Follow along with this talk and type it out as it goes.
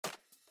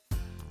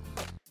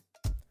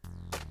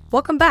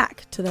Welcome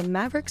back to the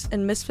Mavericks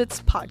and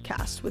Misfits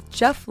podcast with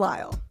Jeff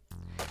Lyle.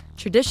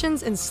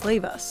 Traditions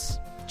enslave us,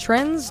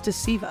 trends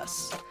deceive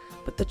us,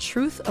 but the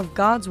truth of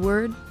God's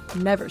word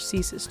never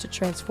ceases to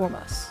transform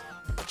us.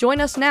 Join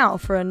us now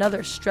for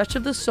another stretch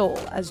of the soul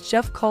as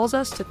Jeff calls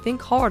us to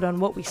think hard on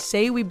what we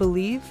say we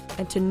believe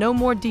and to know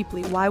more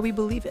deeply why we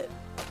believe it.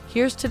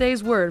 Here's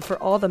today's word for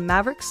all the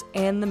Mavericks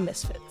and the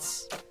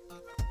Misfits.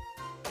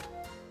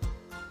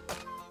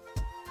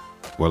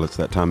 Well, it's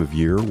that time of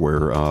year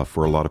where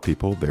for a lot of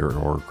people there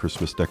are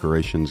Christmas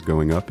decorations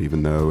going up,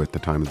 even though at the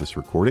time of this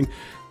recording,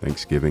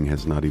 Thanksgiving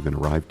has not even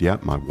arrived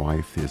yet. My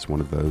wife is one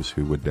of those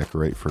who would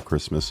decorate for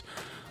Christmas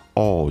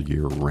all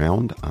year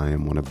round. I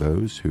am one of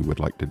those who would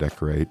like to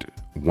decorate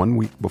 1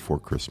 week before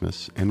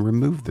Christmas and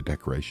remove the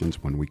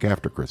decorations 1 week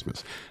after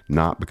Christmas.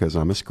 Not because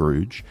I'm a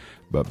Scrooge,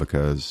 but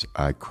because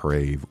I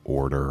crave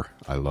order.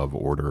 I love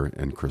order,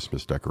 and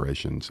Christmas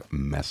decorations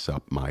mess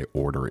up my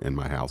order in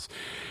my house.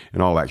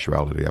 In all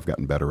actuality, I've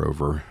gotten better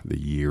over the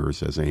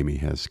years as Amy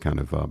has kind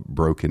of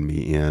broken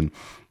me in,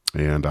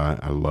 and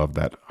I love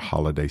that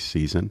holiday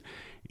season.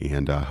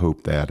 And I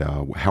hope that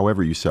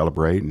however you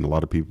celebrate, and a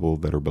lot of people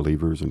that are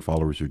believers and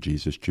followers of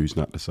Jesus choose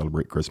not to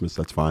celebrate Christmas,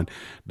 that's fine.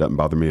 Doesn't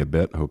bother me a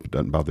bit. Hope it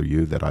doesn't bother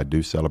you that I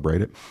do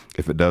celebrate it.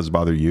 If it does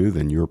bother you,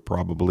 then you're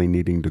probably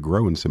needing to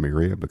grow in some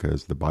area,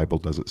 because the Bible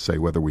doesn't say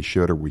whether we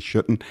should or we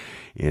shouldn't.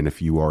 And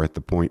if you are at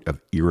the point of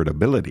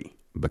irritability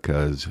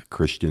because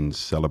Christians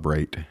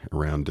celebrate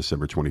around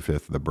December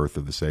 25th, the birth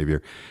of the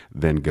Savior,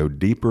 then go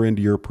deeper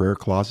into your prayer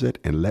closet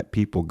and let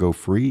people go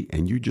free,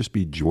 and you just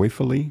be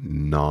joyfully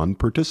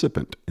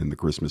non-participant in the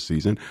Christmas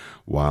season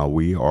while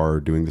we are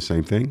doing the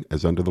same thing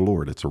as unto the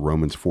Lord. It's a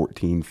Romans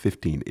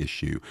 14:15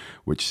 issue,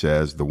 which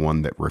says the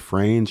one that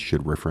refrains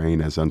should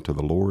refrain as unto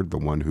the Lord. The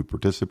one who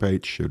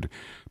participates should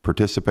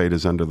participate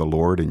as unto the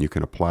Lord, and you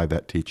can apply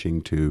that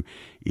teaching to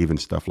even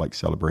stuff like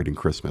celebrating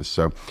Christmas.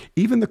 So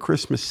even the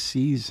Christmas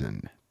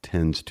season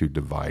tends to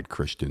divide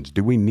Christians.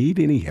 Do we need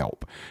any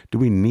help? Do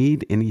we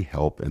need any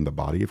help in the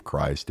body of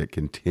Christ at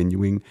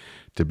continuing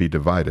to be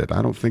divided?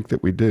 I don't think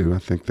that we do. I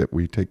think that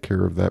we take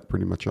care of that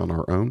pretty much on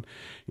our own.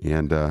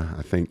 And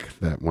I think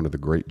that one of the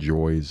great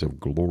joys of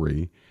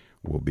glory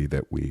will be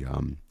that we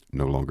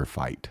no longer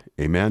fight.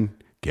 Amen?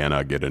 Can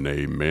I get an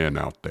amen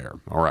out there?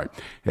 All right.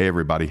 Hey,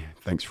 everybody.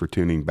 Thanks for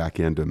tuning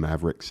back into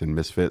Mavericks and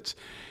Misfits.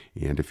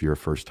 And if you're a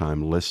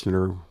first-time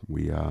listener,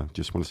 we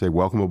just want to say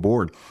welcome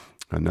aboard.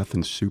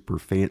 Nothing super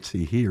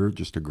fancy here,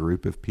 just a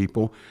group of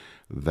people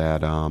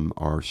that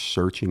are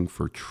searching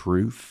for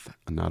truth,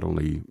 not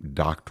only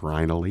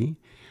doctrinally,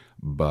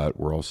 but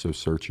we're also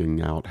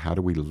searching out how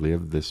do we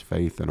live this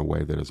faith in a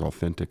way that is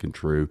authentic and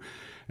true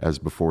as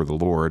before the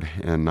Lord,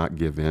 and not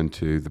give in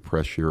to the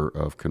pressure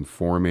of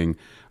conforming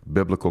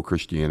biblical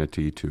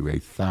Christianity to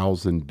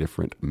 1,000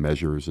 different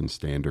measures and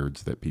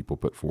standards that people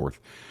put forth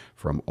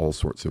from all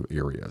sorts of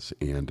areas.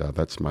 And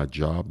that's my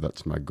job.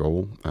 That's my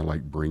goal. I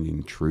like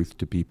bringing truth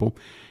to people.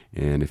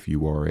 And if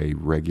you are a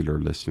regular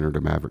listener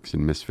to Mavericks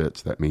and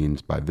Misfits, that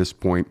means by this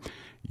point,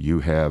 you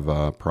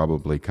have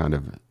probably kind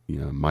of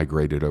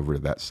migrated over to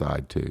that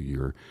side too.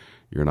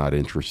 You're not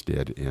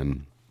interested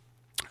in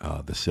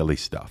the silly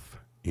stuff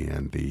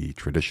and the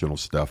traditional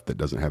stuff that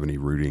doesn't have any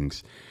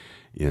rootings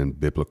in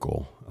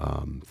biblical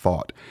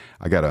thought.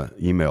 I got an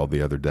email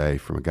the other day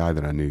from a guy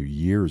that I knew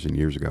years and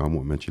years ago. I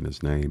won't mention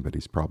his name, but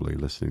he's probably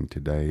listening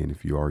today. And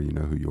if you are, you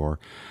know who you are.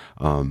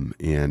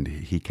 And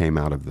he came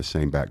out of the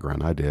same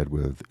background I did,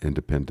 with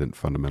independent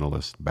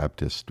fundamentalist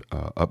Baptist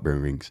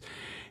upbringings.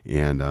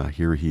 And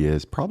here he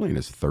is, probably in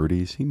his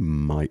 30s. He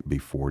might be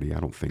 40. I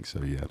don't think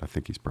so yet. I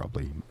think he's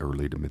probably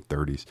early to mid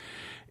 30s.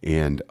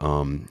 And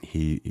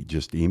he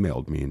just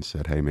emailed me and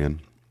said, hey, man,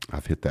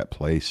 I've hit that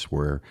place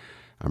where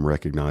I'm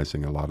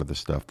recognizing a lot of the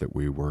stuff that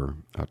we were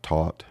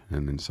taught,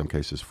 and in some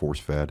cases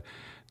force-fed,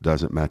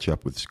 doesn't match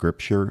up with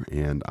Scripture,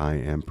 and I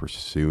am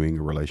pursuing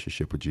a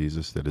relationship with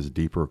Jesus that is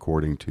deeper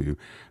according to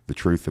the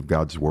truth of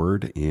God's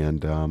Word,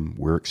 and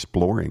we're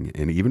exploring.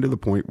 And even to the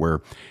point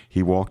where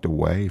he walked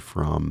away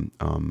from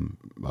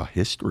a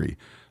history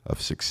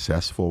of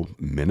successful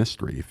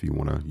ministry, if you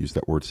want to use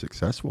that word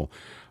successful,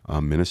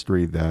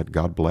 ministry that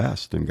God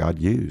blessed and God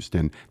used.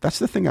 And that's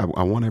the thing I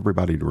want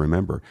everybody to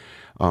remember.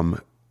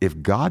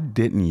 If God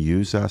didn't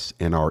use us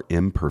in our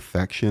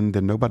imperfection,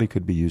 then nobody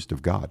could be used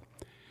of God.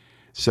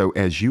 So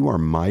as you are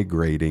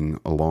migrating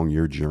along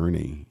your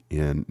journey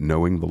in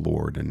knowing the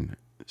Lord and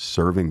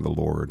serving the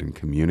Lord and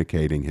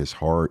communicating His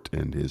heart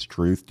and His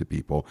truth to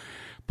people,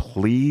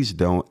 please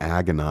don't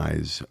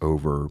agonize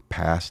over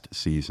past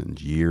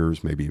seasons,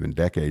 years, maybe even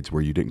decades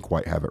where you didn't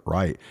quite have it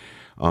right.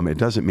 It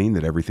doesn't mean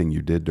that everything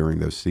you did during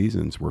those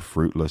seasons were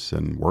fruitless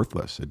and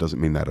worthless. It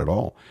doesn't mean that at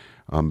all.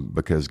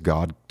 Because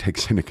God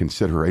takes into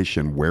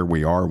consideration where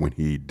we are when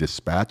He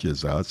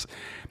dispatches us,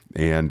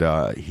 and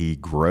He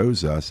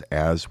grows us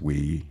as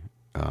we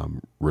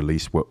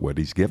release what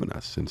He's given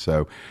us. And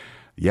so,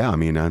 yeah, I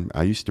mean,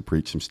 I used to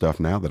preach some stuff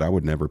now that I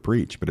would never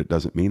preach, but it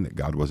doesn't mean that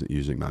God wasn't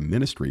using my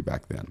ministry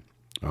back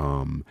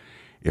then.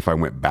 If I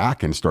went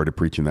back and started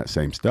preaching that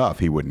same stuff,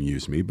 he wouldn't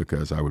use me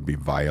because I would be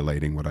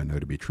violating what I know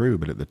to be true.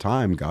 But at the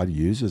time, God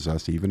uses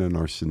us even in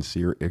our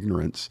sincere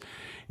ignorance,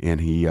 and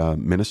he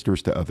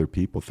ministers to other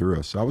people through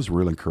us. So I was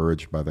real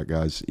encouraged by that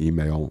guy's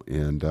email,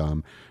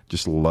 and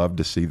just love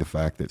to see the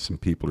fact that some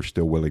people are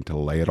still willing to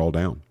lay it all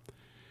down.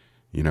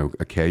 You know,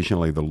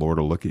 occasionally the Lord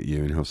will look at you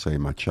and he'll say,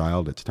 my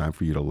child, it's time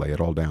for you to lay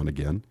it all down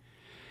again.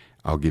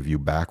 I'll give you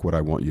back what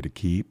I want you to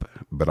keep,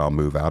 but I'll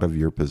move out of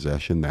your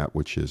possession that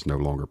which is no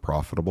longer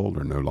profitable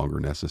or no longer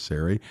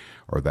necessary,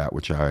 or that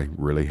which I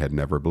really had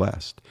never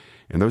blessed.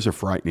 And those are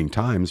frightening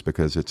times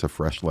because it's a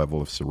fresh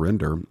level of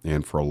surrender.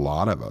 And for a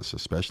lot of us,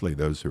 especially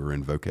those who are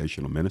in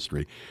vocational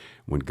ministry,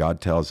 when God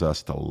tells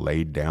us to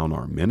lay down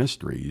our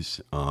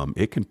ministries,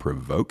 it can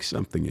provoke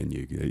something in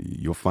you.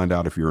 You'll find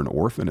out if you're an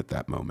orphan at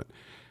that moment.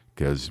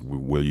 Because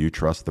will you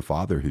trust the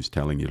Father who's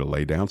telling you to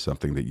lay down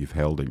something that you've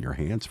held in your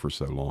hands for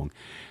so long?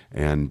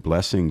 And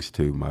blessings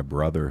to my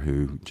brother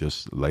who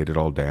just laid it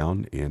all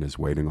down and is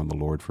waiting on the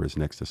Lord for his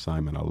next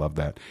assignment. I love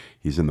that.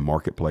 He's in the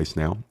marketplace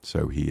now,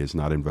 so he is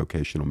not in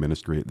vocational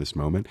ministry at this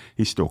moment.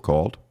 He's still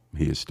called.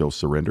 He is still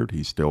surrendered.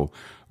 He's still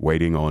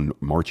waiting on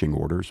marching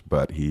orders,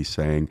 but he's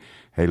saying,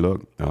 hey,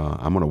 look,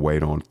 I'm going to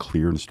wait on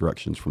clear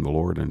instructions from the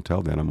Lord. And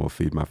until then, I'm going to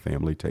feed my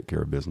family, take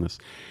care of business.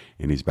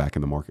 And he's back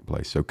in the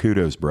marketplace. So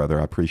kudos, brother.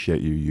 I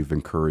appreciate you. You've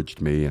encouraged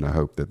me, and I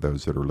hope that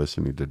those that are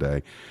listening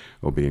today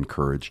will be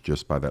encouraged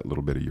just by that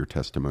little bit of your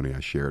testimony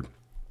I shared.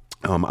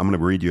 I'm going to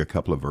read you a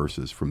couple of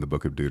verses from the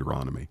book of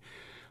Deuteronomy.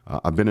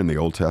 I've been in the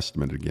Old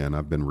Testament again.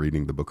 I've been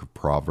reading the book of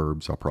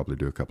Proverbs. I'll probably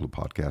do a couple of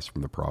podcasts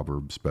from the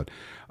Proverbs, but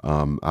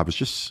I was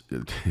just,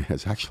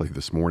 as actually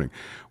this morning,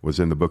 was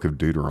in the book of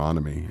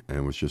Deuteronomy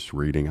and was just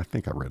reading. I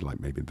think I read like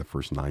maybe the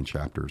first 9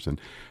 chapters, and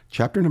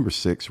chapter number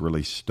 6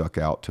 really stuck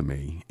out to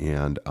me.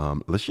 And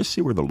let's just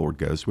see where the Lord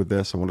goes with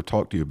this. I want to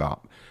talk to you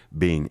about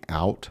being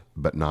out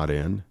but not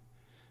in.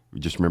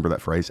 Just remember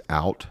that phrase,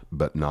 out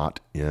but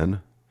not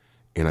in.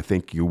 And I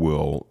think you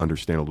will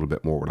understand a little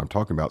bit more what I'm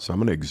talking about. So I'm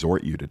going to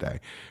exhort you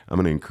today. I'm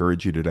going to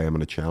encourage you today. I'm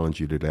going to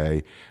challenge you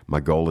today. My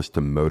goal is to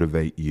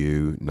motivate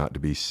you not to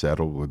be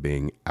settled with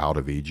being out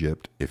of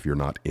Egypt if you're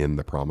not in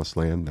the promised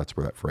land. That's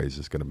where that phrase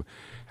is going to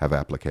have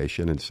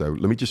application. And so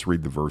let me just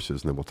read the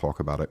verses and then we'll talk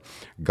about it.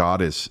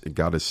 God is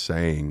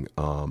saying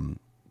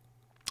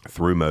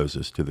through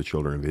Moses to the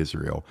children of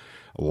Israel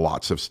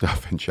lots of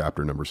stuff in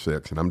chapter number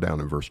 6. And I'm down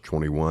in verse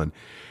 21.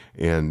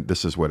 And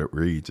this is what it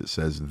reads. It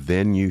says,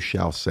 then you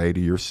shall say to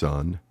your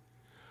son,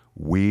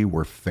 we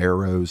were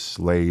Pharaoh's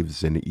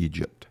slaves in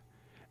Egypt,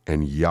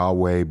 and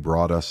Yahweh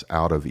brought us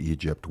out of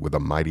Egypt with a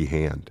mighty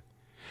hand.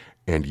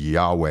 And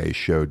Yahweh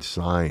showed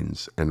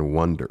signs and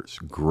wonders,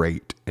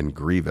 great and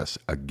grievous,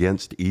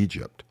 against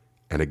Egypt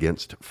and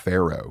against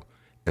Pharaoh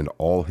and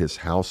all his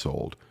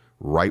household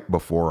right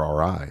before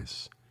our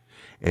eyes.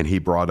 And he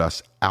brought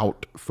us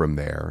out from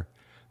there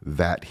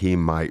that he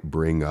might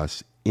bring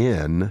us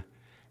in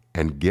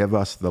and give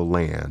us the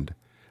land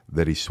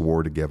that he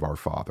swore to give our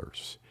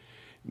fathers.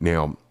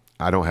 Now,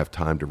 I don't have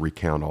time to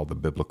recount all the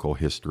biblical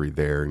history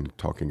there and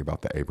talking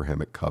about the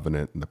Abrahamic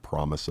covenant and the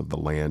promise of the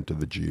land to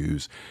the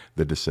Jews,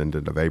 the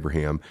descendant of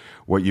Abraham.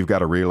 What you've got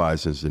to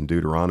realize is in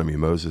Deuteronomy,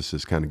 Moses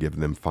is kind of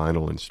giving them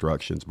final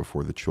instructions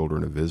before the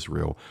children of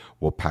Israel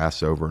will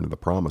pass over into the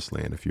promised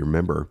land. If you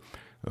remember,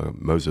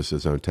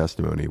 Moses' own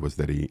testimony was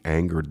that he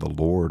angered the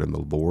Lord, and the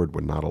Lord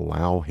would not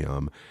allow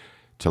him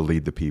to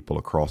lead the people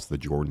across the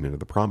Jordan into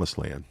the promised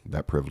land.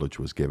 That privilege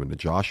was given to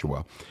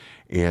Joshua.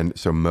 And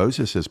so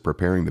Moses is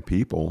preparing the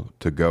people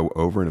to go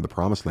over into the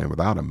promised land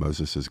without him.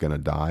 Moses is going to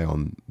die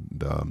on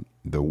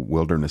the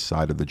wilderness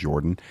side of the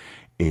Jordan,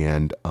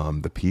 and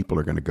the people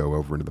are going to go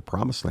over into the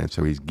promised land.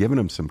 So he's given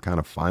them some kind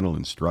of final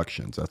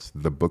instructions. That's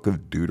the book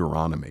of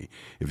Deuteronomy.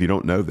 If you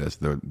don't know this,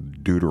 the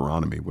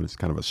Deuteronomy, well, it's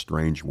kind of a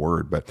strange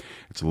word, but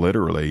it's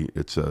literally,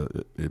 it's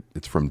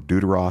from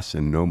deuteros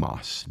and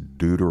nomos.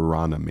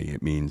 Deuteronomy,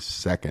 it means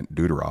second.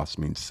 Deuteros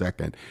means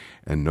second,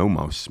 and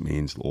nomos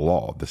means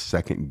law, the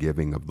second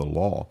giving of the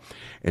law.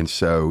 And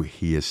so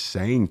he is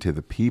saying to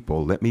the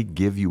people, let me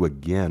give you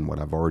again what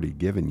I've already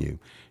given you.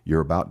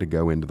 You're about to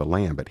go into the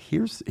land. But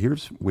here's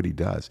what he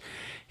does.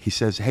 He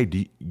says, hey,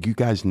 do you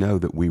guys know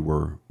that we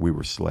were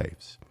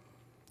slaves?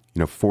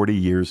 40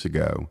 years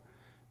ago,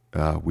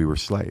 we were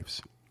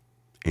slaves.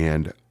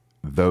 And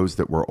those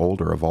that were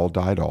older have all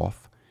died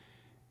off.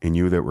 And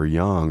you that were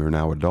young are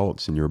now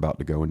adults, and you're about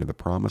to go into the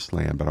promised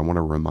land. But I want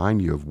to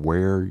remind you of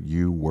where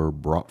you were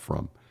brought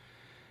from.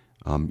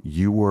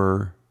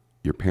 Your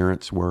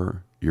parents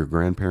were, your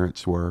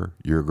grandparents were,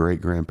 your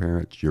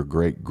great-grandparents, your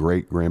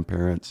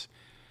great-great-grandparents.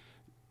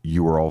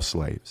 You were all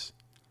slaves.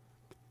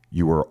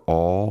 You were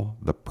all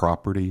the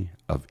property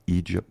of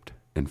Egypt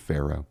and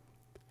Pharaoh.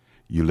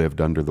 You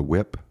lived under the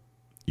whip.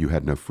 You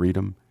had no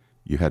freedom.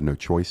 You had no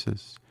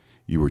choices.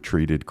 You were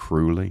treated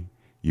cruelly.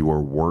 You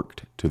were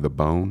worked to the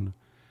bone.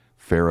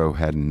 Pharaoh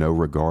had no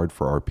regard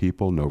for our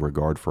people, no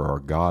regard for our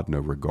God, no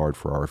regard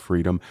for our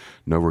freedom,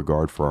 no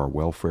regard for our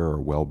welfare or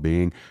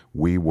well-being.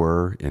 We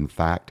were, in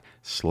fact,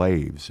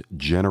 slaves,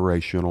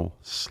 generational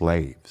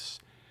slaves.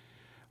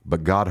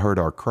 But God heard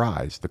our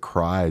cries, the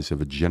cries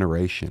of a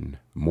generation,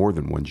 more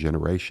than one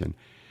generation.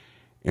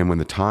 And when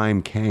the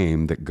time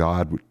came that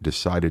God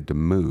decided to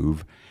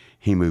move,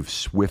 he moved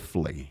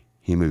swiftly.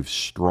 He moved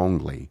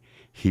strongly.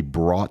 He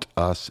brought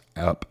us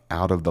up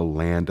out of the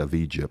land of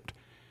Egypt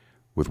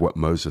with what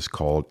Moses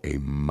called a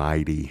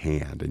mighty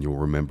hand. And you'll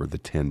remember the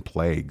 10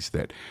 plagues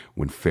that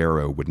when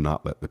Pharaoh would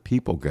not let the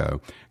people go,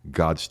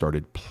 God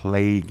started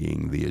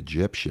plaguing the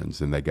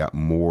Egyptians, and they got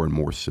more and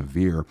more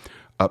severe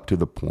up to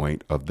the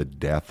point of the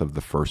death of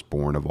the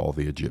firstborn of all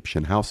the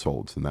Egyptian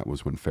households. And that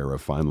was when Pharaoh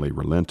finally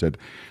relented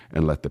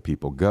and let the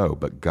people go.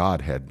 But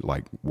God had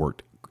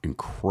worked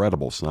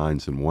incredible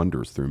signs and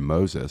wonders through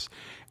Moses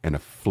and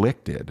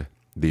afflicted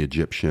the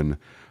Egyptian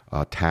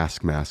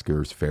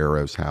taskmasters,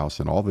 Pharaoh's house,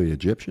 and all the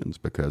Egyptians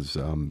because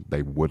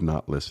they would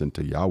not listen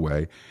to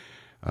Yahweh,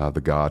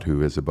 the God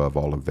who is above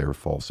all of their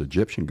false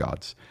Egyptian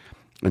gods.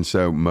 And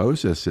so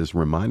Moses is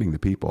reminding the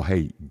people,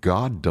 hey,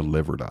 God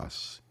delivered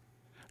us.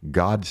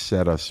 God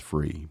set us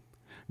free.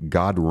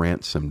 God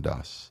ransomed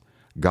us.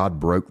 God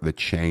broke the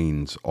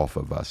chains off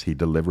of us. He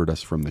delivered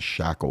us from the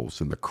shackles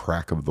and the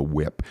crack of the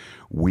whip.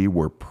 We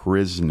were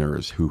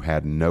prisoners who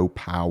had no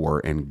power,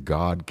 and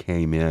God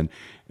came in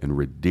and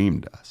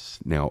redeemed us.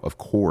 Now, of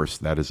course,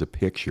 that is a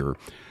picture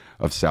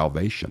of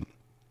salvation.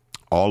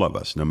 All of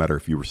us, no matter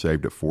if you were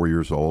saved at 4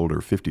 years old or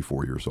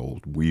 54 years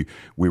old, we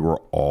were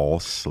all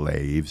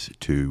slaves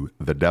to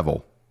the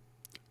devil.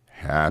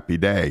 Happy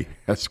day.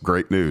 That's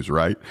great news,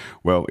 right?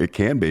 Well, it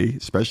can be,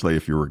 especially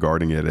if you're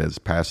regarding it as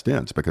past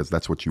tense, because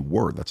that's what you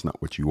were. That's not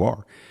what you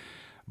are.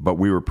 But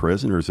we were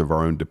prisoners of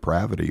our own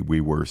depravity. We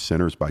were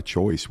sinners by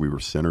choice. We were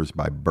sinners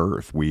by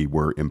birth. We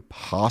were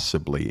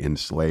impossibly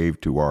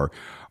enslaved to our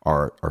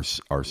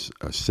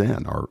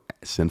sin, our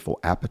sinful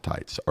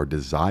appetites, our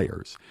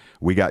desires.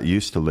 We got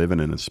used to living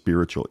in a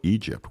spiritual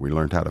Egypt. We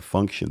learned how to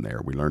function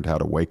there. We learned how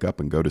to wake up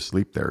and go to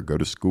sleep there, go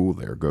to school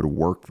there, go to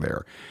work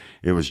there.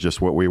 It was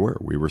just what we were.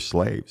 We were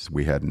slaves.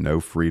 We had no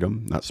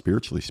freedom, not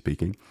spiritually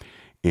speaking.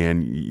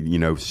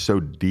 And, so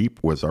deep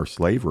was our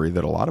slavery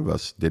that a lot of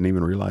us didn't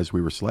even realize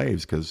we were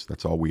slaves because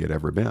that's all we had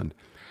ever been.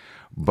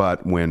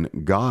 But when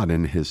God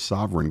in his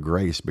sovereign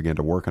grace began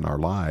to work in our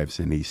lives,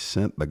 and he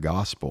sent the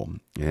gospel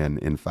and,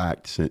 in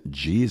fact, sent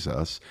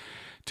Jesus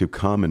to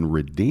come and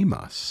redeem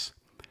us.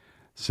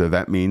 So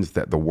that means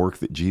that the work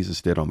that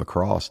Jesus did on the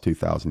cross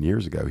 2,000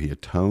 years ago, he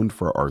atoned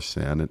for our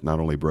sin. It not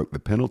only broke the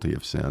penalty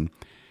of sin,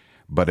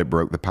 but it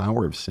broke the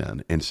power of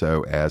sin. And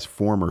so as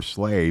former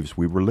slaves,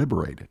 we were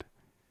liberated.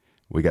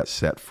 We got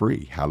set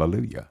free.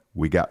 Hallelujah.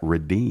 We got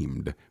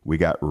redeemed. We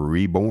got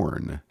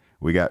reborn.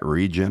 We got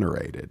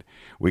regenerated.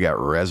 We got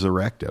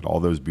resurrected.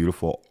 All those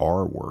beautiful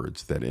R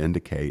words that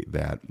indicate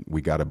that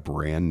we got a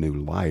brand new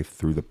life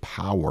through the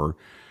power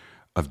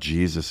of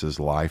Jesus's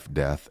life,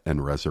 death,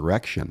 and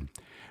resurrection.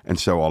 And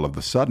so all of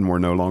a sudden, we're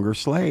no longer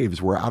slaves.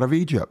 We're out of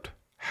Egypt.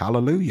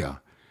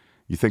 Hallelujah.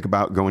 You think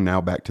about going now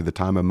back to the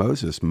time of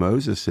Moses.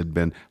 Moses had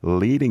been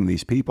leading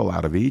these people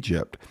out of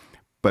Egypt,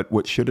 but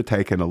what should have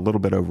taken a little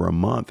bit over a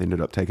month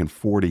ended up taking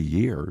 40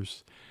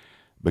 years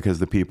because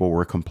the people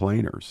were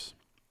complainers.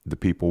 The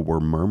people were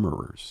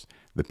murmurers.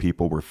 The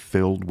people were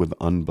filled with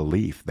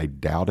unbelief. They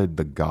doubted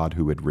the God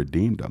who had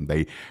redeemed them.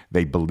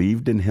 They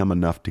believed in him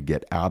enough to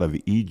get out of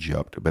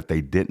Egypt, but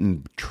they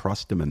didn't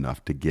trust him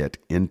enough to get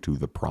into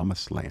the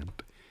promised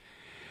land.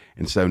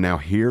 And so now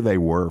here they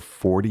were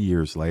 40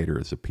 years later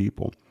as a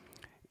people.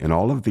 And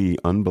all of the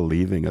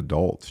unbelieving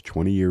adults,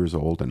 20 years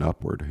old and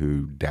upward,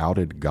 who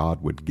doubted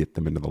God would get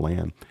them into the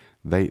land,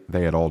 they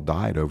had all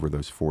died over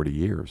those 40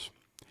 years.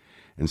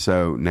 And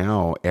so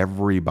now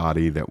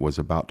everybody that was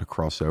about to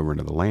cross over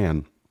into the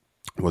land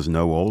was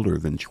no older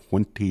than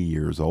 20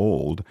 years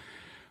old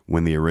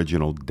when the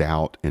original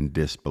doubt and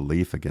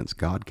disbelief against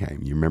God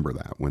came. You remember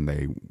that when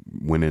they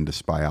went in to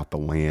spy out the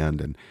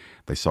land and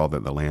they saw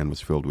that the land was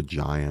filled with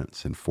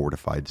giants and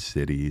fortified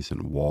cities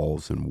and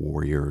walls and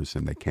warriors.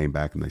 And they came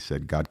back and they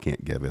said, God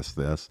can't give us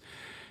this.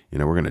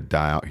 We're going to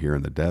die out here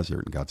in the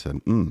desert. And God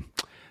said,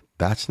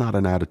 that's not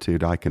an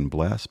attitude I can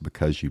bless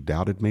because you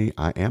doubted me.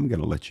 I am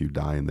going to let you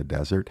die in the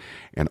desert.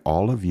 And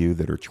all of you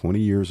that are 20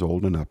 years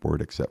old and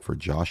upward, except for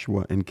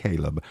Joshua and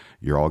Caleb,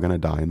 you're all going to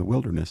die in the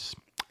wilderness.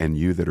 And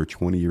you that are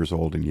 20 years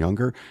old and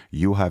younger,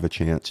 you'll have a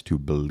chance to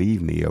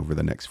believe me over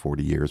the next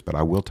 40 years, but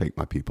I will take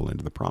my people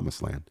into the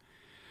promised land.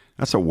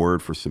 That's a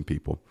word for some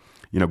people.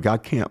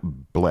 God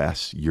can't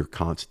bless your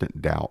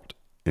constant doubt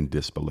and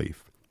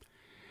disbelief.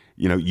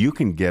 You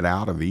can get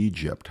out of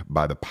Egypt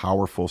by the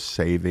powerful,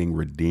 saving,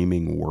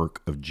 redeeming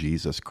work of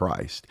Jesus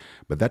Christ,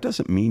 but that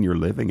doesn't mean you're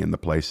living in the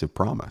place of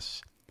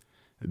promise.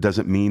 It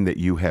doesn't mean that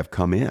you have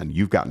come in.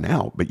 You've gotten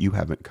out, but you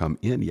haven't come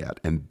in yet.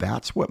 And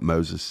that's what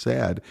Moses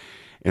said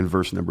in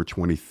verse number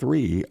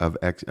 23 of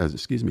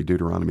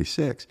Deuteronomy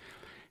 6.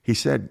 He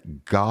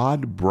said,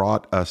 God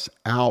brought us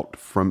out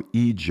from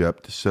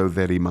Egypt so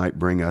that he might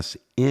bring us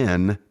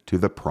in to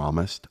the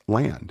promised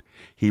land.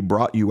 He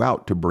brought you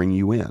out to bring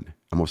you in.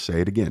 I'm going to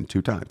say it again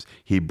 2 times.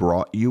 He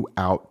brought you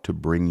out to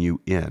bring you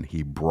in.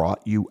 He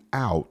brought you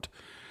out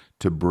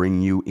to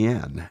bring you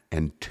in.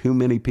 And too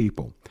many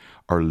people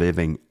are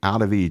living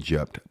out of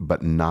Egypt,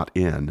 but not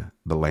in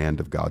the land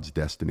of God's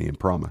destiny and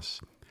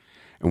promise.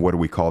 And what do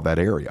we call that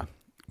area?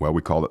 Well,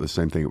 we call it the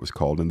same thing it was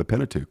called in the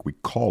Pentateuch. We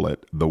call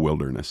it the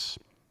wilderness.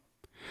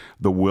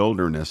 The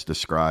wilderness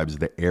describes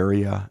the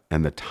area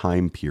and the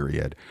time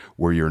period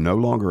where you're no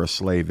longer a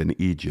slave in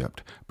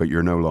Egypt, but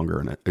you're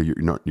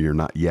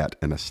not yet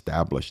an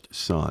established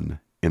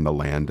son in the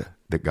land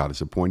that God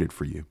has appointed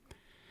for you.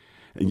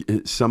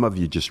 And some of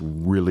you just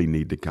really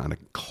need to kind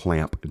of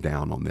clamp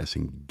down on this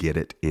and get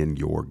it in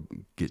your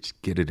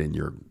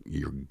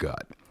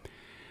gut.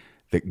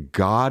 That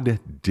God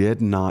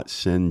did not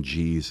send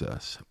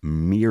Jesus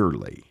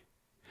merely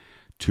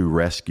to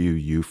rescue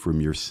you from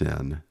your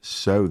sin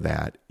so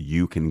that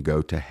you can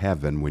go to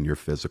heaven when your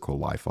physical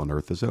life on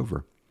earth is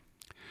over.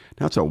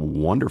 Now, it's a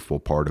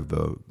wonderful part of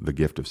the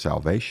gift of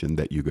salvation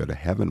that you go to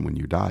heaven when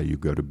you die. You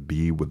go to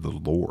be with the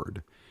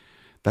Lord.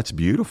 That's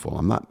beautiful.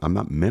 I'm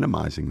not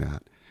minimizing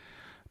that.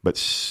 But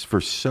for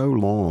so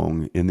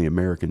long in the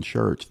American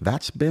church,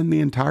 that's been the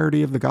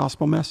entirety of the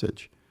gospel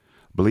message.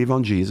 Believe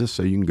on Jesus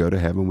so you can go to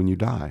heaven when you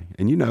die.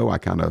 And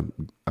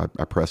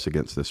I press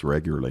against this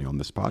regularly on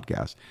this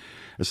podcast.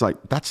 It's like,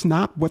 that's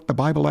not what the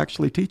Bible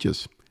actually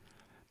teaches.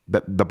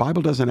 That the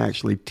Bible doesn't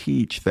actually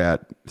teach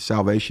that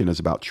salvation is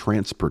about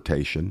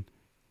transportation,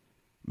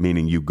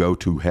 meaning you go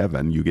to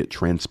heaven, you get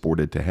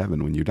transported to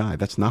heaven when you die.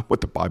 That's not what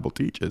the Bible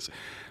teaches.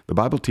 The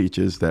Bible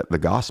teaches that the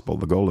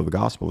goal of the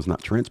gospel is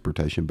not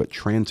transportation, but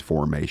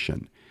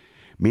transformation,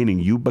 meaning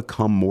you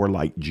become more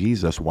like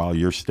Jesus while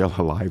you're still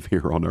alive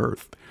here on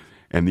earth.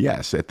 And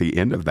yes, at the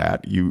end of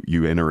that,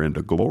 you enter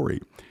into glory.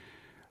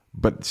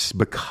 But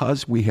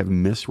because we have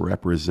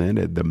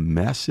misrepresented the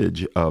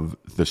message of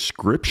the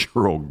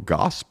scriptural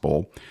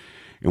gospel,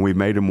 and we've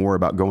made it more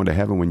about going to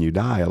heaven when you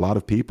die, a lot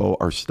of people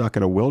are stuck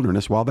in a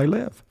wilderness while they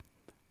live.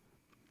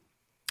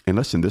 And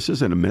listen, this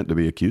isn't meant to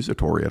be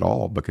accusatory at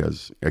all,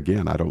 because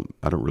again, I don't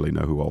really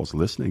know who all is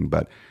listening,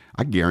 but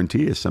I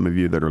guarantee you, some of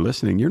you that are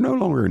listening, you're no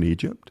longer in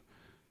Egypt.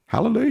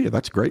 Hallelujah,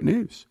 that's great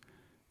news.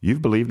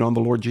 You've believed on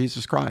the Lord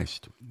Jesus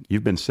Christ.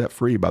 You've been set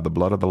free by the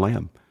blood of the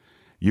Lamb.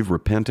 You've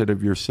repented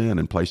of your sin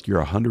and placed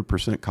your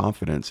 100%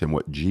 confidence in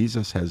what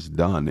Jesus has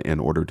done in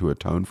order to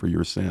atone for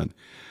your sin.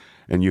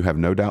 And you have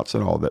no doubts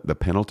at all that the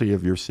penalty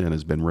of your sin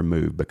has been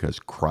removed because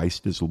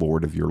Christ is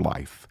Lord of your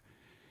life.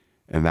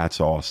 And that's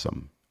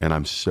awesome. And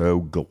I'm so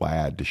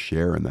glad to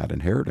share in that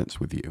inheritance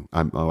with you.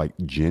 I'm like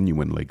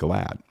genuinely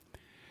glad.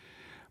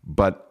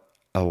 But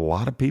a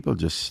lot of people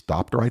just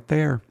stopped right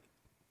there.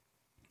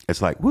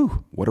 It's like,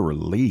 whew, what a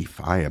relief.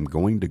 I am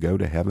going to go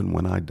to heaven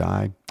when I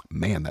die.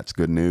 Man, that's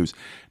good news.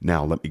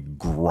 Now let me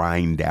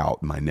grind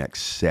out my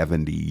next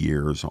 70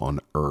 years on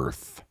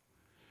earth.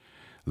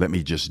 Let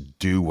me just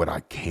do what I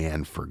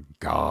can for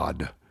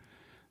God.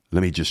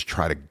 Let me just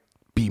try to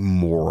be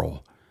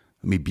moral.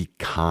 Let me be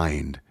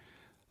kind.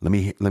 Let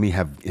me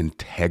have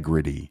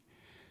integrity.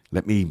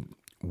 Let me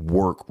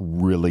work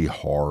really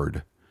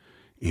hard.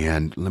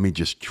 And let me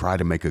just try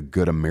to make a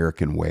good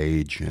American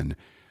wage. And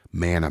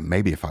man,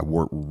 maybe if I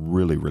work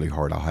really, really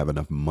hard, I'll have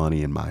enough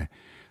money in my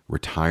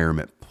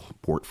retirement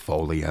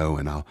portfolio.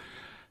 And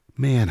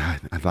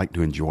I'd like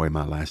to enjoy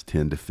my last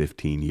 10 to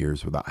 15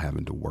 years without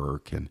having to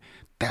work. And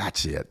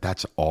that's it.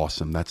 That's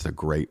awesome. That's a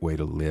great way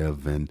to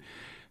live. And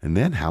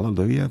then,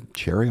 hallelujah,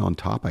 cherry on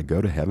top, I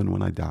go to heaven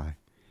when I die.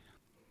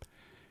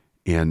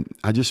 And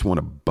I just want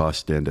to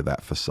bust into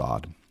that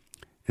facade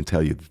and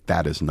tell you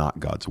that is not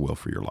God's will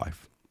for your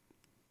life.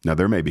 Now,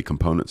 there may be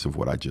components of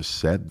what I just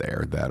said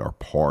there that are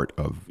part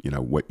of,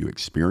 what you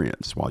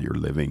experience while you're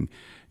living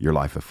your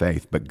life of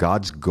faith. But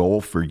God's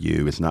goal for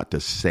you is not to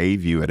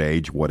save you at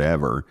age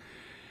whatever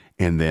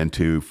and then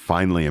to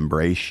finally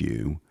embrace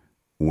you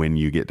when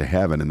you get to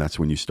heaven, and that's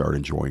when you start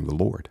enjoying the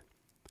Lord.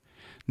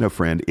 No,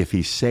 friend, if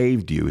he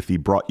saved you, if he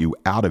brought you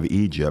out of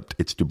Egypt,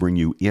 it's to bring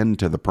you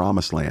into the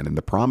promised land. And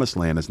the promised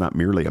land is not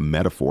merely a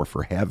metaphor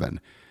for heaven,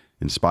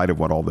 in spite of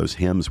what all those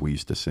hymns we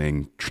used to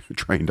sing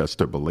trained us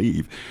to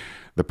believe.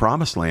 The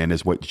promised land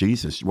is what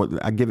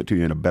I give it to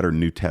you in a better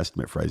New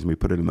Testament phrase, and we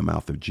put it in the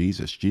mouth of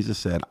Jesus. Jesus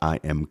said, I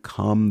am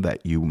come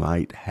that you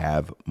might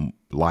have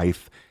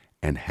life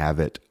and have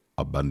it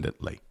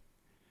abundantly.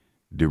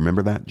 Do you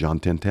remember that? John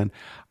 10:10.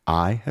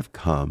 I have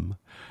come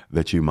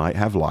that you might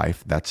have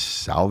life. That's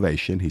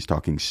salvation. He's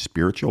talking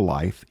spiritual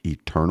life,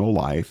 eternal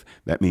life.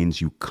 That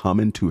means you come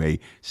into a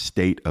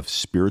state of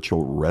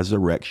spiritual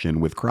resurrection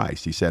with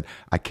Christ. He said,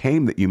 I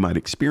came that you might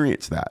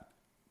experience that.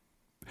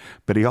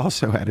 But he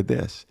also added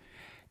this,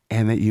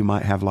 and that you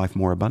might have life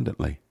more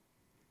abundantly.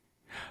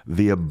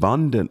 The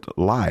abundant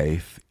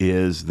life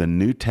is the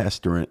New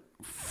Testament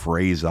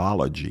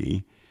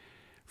phraseology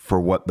for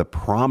what the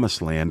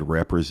promised land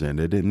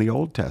represented in the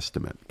Old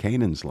Testament,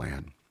 Canaan's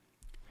land.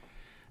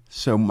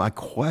 So my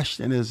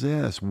question is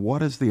this: what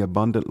does the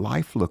abundant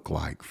life look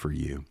like for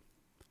you?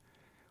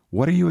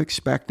 What are you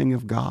expecting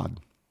of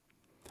God?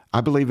 I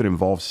believe it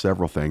involves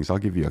several things. I'll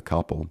give you a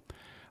couple.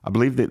 I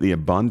believe that the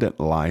abundant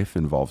life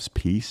involves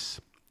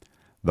peace,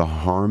 the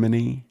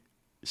harmony,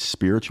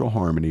 spiritual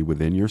harmony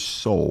within your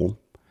soul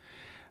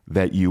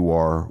that you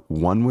are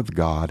one with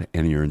God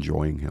and you're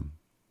enjoying him.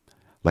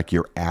 Like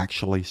you're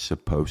actually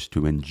supposed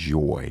to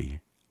enjoy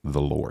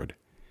the Lord.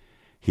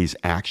 He's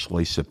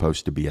actually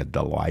supposed to be a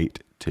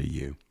delight to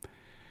you.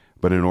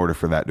 But in order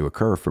for that to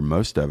occur, for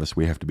most of us,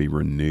 we have to be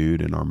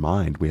renewed in our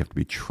mind. We have to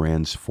be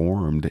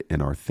transformed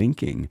in our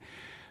thinking,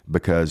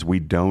 because we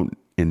don't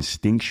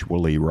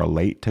instinctually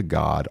relate to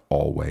God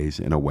always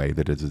in a way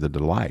that is a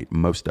delight.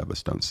 Most of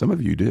us don't. Some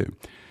of you do.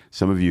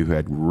 Some of you who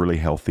had really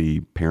healthy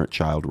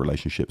parent-child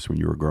relationships when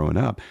you were growing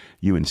up,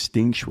 you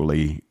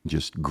instinctually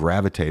just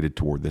gravitated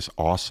toward this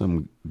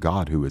awesome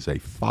God who is a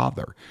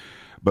father.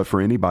 But for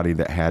anybody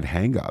that had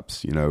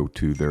hang-ups,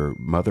 to their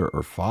mother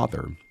or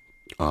father,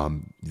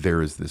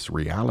 there is this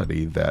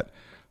reality that,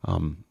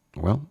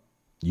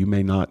 you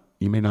may not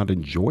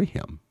enjoy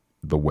him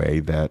the way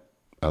that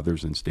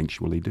others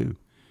instinctually do.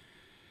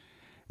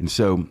 And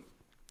so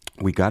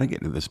we got to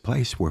get to this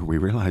place where we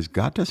realize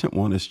God doesn't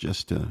want us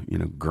just to,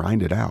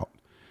 grind it out,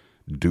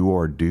 do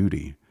our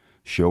duty,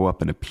 show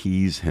up and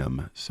appease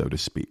him, so to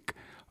speak.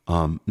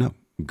 No,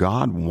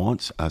 God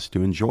wants us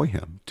to enjoy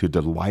him, to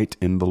delight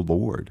in the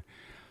Lord.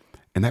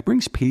 And that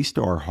brings peace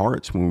to our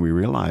hearts when we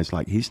realize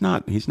he's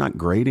not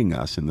grading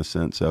us in the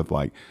sense of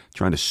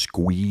trying to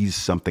squeeze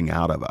something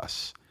out of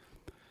us.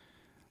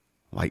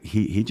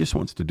 He just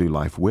wants to do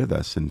life with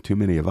us. And too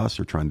many of us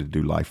are trying to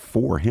do life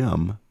for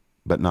him,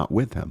 but not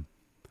with him.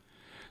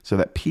 So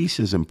that peace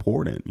is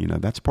important.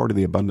 That's part of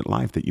the abundant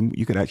life, that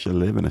you could actually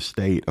live in a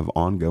state of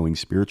ongoing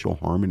spiritual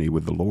harmony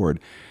with the Lord.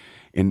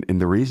 And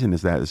the reason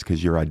is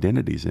because your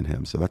identity's in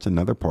him. So that's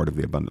another part of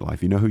the abundant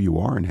life. You know who you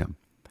are in him.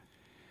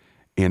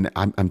 And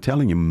I'm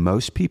telling you,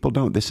 most people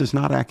don't. This is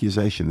not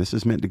accusation. This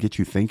is meant to get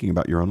you thinking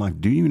about your own life.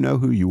 Do you know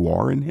who you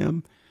are in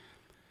him?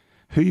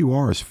 Who you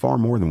are is far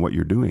more than what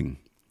you're doing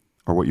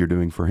or what you're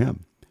doing for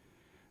him.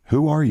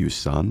 Who are you,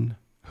 son?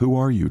 Who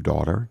are you,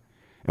 daughter?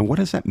 And what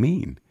does that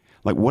mean?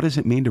 What does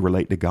it mean to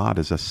relate to God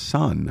as a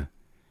son?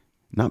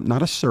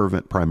 Not a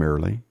servant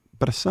primarily,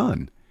 but a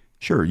son.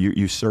 Sure,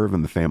 you serve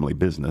in the family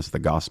business, the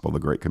gospel, the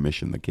Great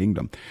Commission, the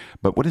kingdom.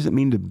 But what does it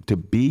mean to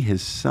be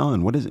his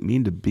son? What does it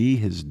mean to be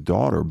his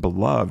daughter,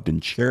 beloved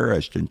and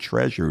cherished and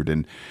treasured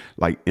and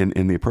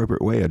in the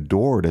appropriate way,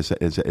 adored as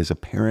a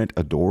parent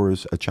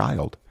adores a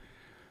child?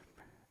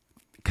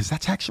 Because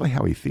that's actually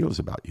how he feels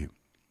about you.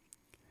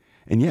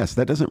 And yes,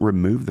 that doesn't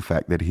remove the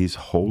fact that he's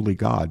holy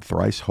God,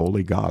 thrice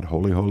holy God,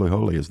 holy, holy,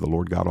 holy is the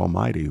Lord God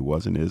Almighty, who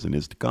was and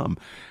is to come.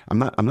 I'm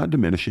not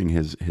diminishing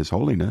his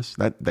holiness.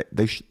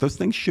 Those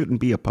things shouldn't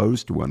be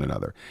opposed to one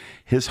another.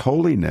 His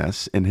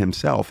holiness in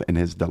himself and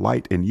his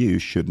delight in you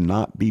should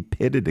not be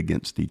pitted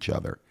against each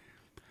other.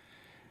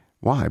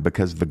 Why?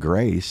 Because the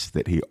grace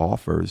that he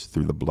offers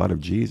through the blood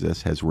of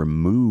Jesus has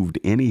removed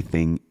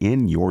anything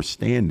in your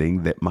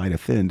standing that might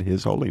offend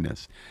his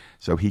holiness.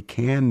 So he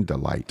can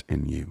delight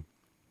in you.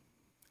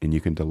 And you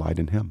can delight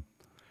in him.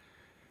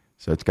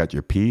 So it's got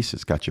your peace,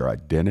 it's got your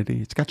identity,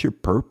 it's got your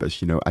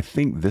purpose. I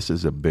think this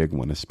is a big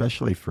one,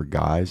 especially for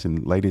guys.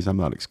 And ladies, I'm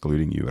not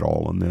excluding you at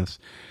all on this.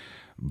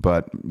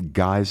 But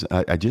guys,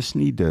 I just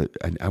need to,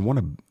 I want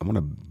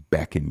to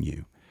beckon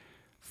you.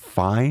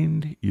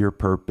 Find your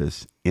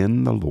purpose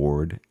in the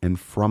Lord and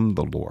from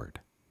the Lord.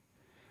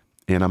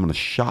 And I'm going to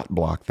shot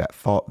block that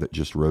thought that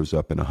just rose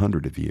up in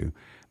 100 of you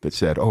that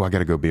said, I got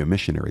to go be a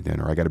missionary then,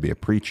 or I got to be a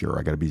preacher, or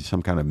I got to be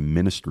some kind of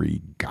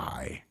ministry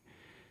guy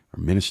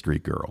or ministry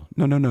girl.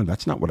 No,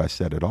 that's not what I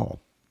said at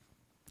all.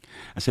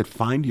 I said,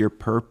 find your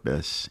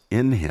purpose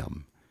in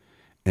him,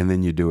 and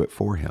then you do it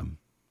for him.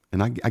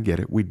 And I get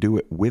it. We do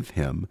it with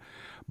him.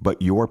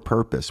 But your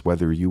purpose,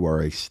 whether you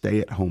are a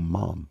stay-at-home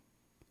mom,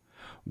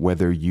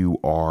 whether you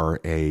are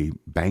a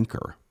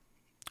banker,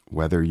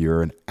 whether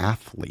you're an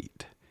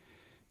athlete,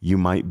 you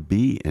might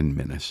be in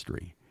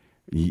ministry.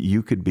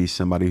 You could be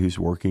somebody who's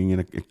working in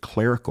a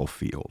clerical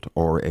field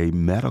or a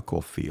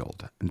medical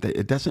field.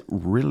 It doesn't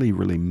really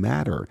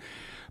matter,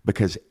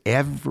 because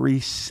every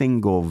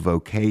single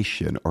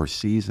vocation or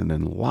season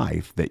in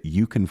life that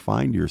you can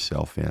find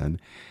yourself in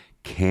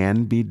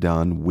can be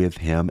done with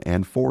him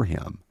and for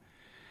him.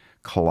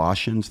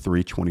 Colossians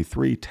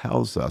 3:23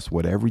 tells us,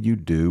 whatever you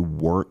do,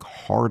 work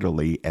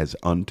heartily as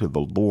unto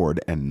the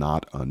Lord and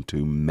not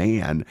unto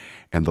man,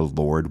 and the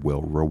Lord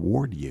will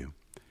reward you.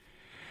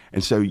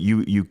 And so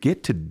you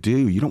get to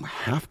do, you don't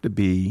have to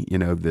be,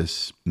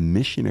 this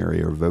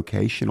missionary or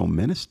vocational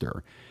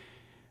minister.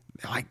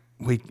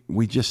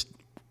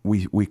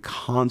 We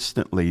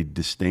constantly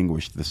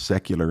distinguish the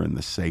secular and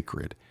the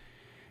sacred.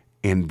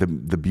 And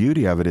the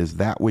beauty of it is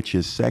that which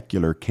is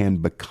secular can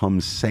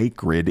become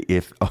sacred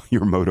if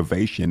your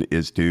motivation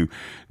is to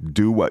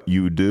do what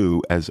you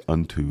do as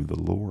unto the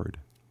Lord.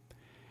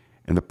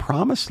 And the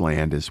promised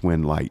land is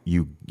when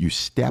you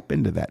step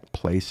into that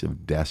place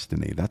of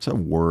destiny. That's a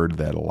word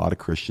that a lot of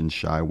Christians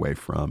shy away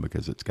from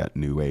because it's got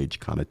New Age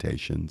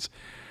connotations.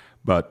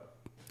 But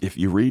if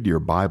you read your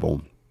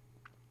Bible,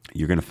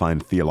 you're going to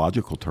find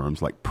theological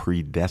terms like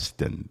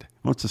predestined.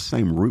 Well, it's the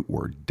same root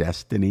word,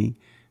 destiny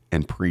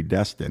and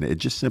predestined. It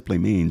just simply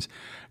means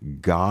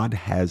God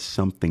has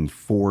something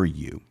for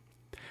you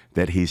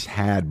that he's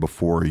had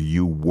before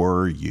you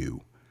were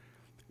you.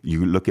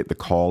 You look at the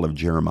call of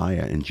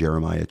Jeremiah in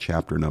Jeremiah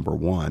chapter number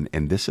 1,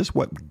 and this is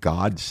what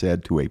God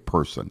said to a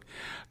person.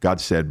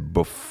 God said,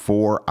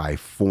 before I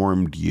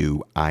formed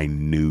you, I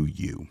knew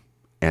you,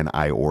 and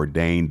I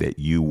ordained that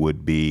you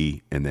would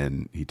be, and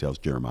then he tells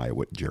Jeremiah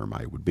what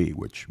Jeremiah would be,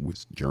 which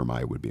was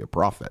Jeremiah would be a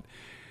prophet.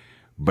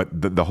 But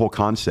the whole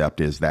concept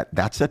is that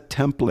that's a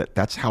template.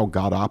 That's how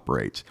God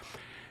operates.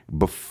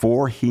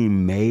 Before he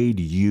made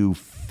you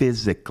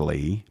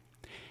physically,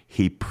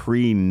 he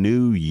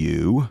pre-knew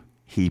you.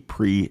 He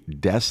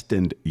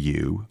predestined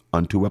you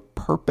unto a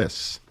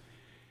purpose.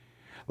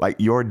 Like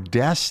your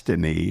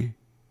destiny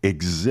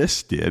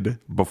existed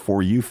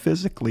before you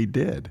physically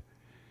did.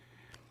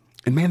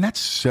 And man, that's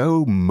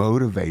so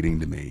motivating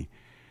to me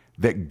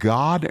that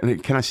God,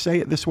 and can I say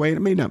it this way?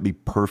 It may not be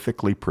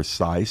perfectly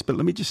precise, but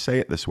let me just say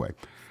it this way.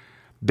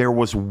 There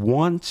was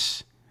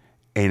once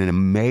an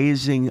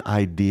amazing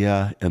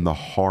idea in the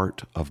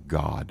heart of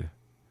God,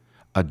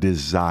 a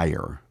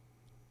desire,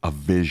 a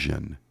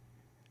vision,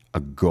 a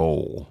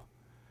goal,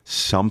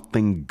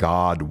 something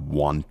God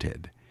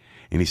wanted.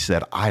 And he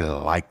said, I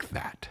like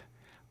that.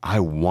 I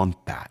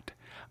want that.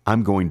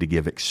 I'm going to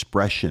give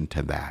expression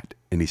to that.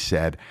 And he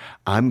said,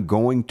 I'm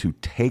going to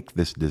take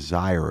this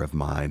desire of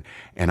mine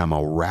and I'm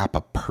going to wrap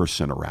a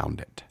person around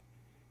it.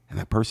 And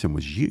that person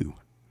was you.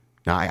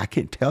 Now, I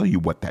can't tell you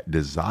what that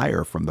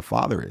desire from the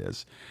Father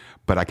is,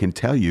 but I can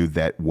tell you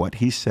that what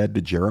he said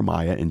to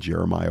Jeremiah in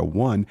Jeremiah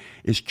 1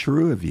 is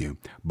true of you.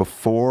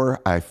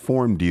 Before I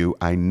formed you,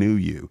 I knew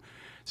you.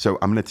 So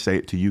I'm going to say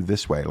it to you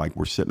this way, like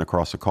we're sitting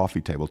across a coffee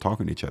table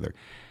talking to each other.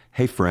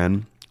 Hey,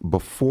 friend,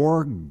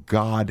 before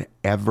God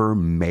ever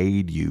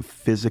made you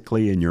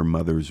physically in your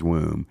mother's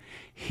womb,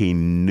 he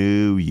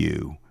knew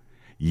you.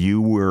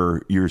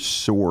 You're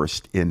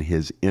sourced in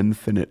his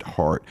infinite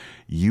heart.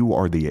 You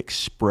are the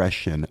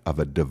expression of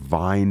a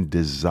divine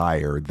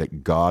desire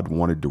that God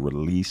wanted to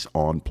release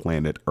on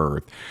planet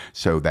Earth.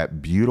 So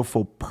that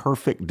beautiful,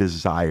 perfect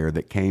desire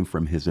that came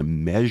from his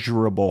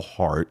immeasurable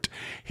heart,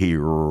 he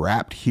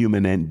wrapped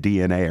human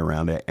DNA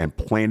around it and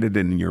planted it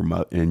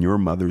in your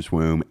mother's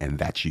womb, and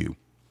that's you.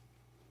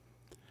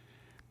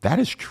 That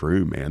is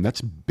true, man.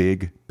 That's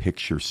big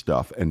picture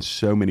stuff. And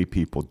so many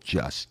people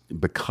just,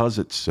 because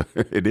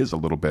it is a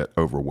little bit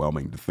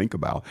overwhelming to think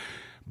about,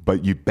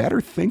 but you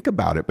better think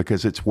about it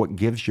because it's what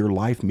gives your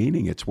life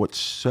meaning. It's what's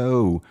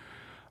so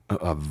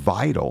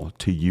vital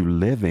to you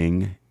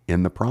living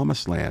in the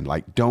promised land.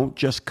 Like, don't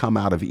just come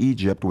out of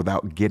Egypt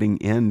without getting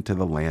into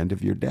the land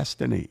of your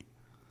destiny.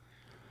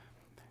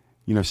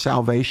 You know,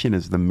 salvation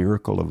is the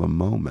miracle of a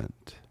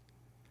moment.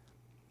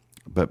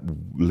 But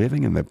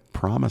living in the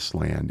promised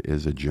land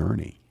is a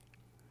journey.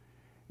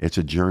 It's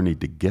a journey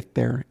to get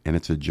there, and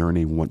it's a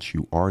journey once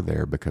you are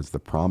there, because the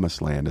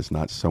promised land is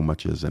not so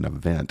much as an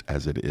event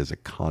as it is a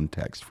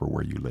context for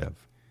where you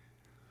live.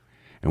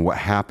 And what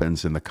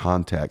happens in the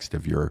context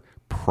of your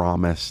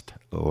promised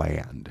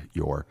land,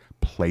 your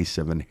place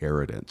of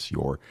inheritance,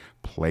 your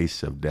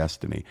place of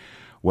destiny,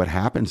 what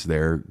happens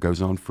there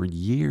goes on for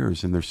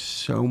years, and there's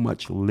so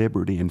much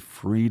liberty and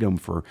freedom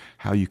for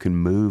how you can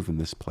move in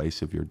this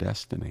place of your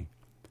destiny.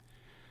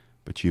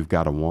 But you've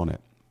got to want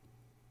it.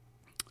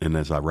 And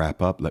as I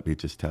wrap up, let me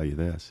just tell you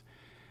this.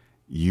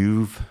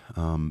 You've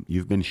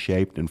been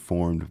shaped and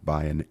formed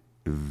by a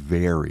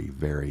very,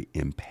 very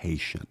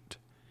impatient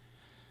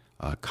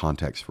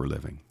context for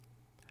living.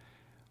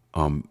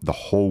 The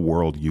whole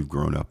world you've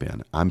grown up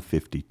in. I'm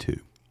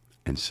 52.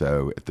 And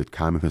so at the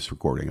time of this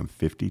recording, I'm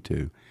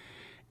 52.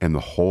 And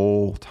the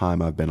whole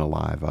time I've been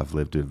alive, I've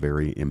lived in a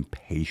very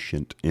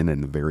impatient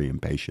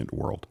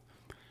world.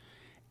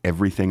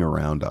 Everything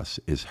around us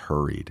is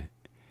hurried.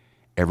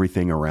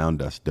 Everything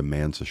around us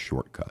demands a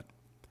shortcut.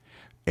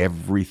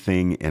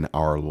 Everything in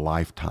our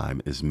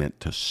lifetime is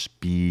meant to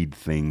speed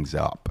things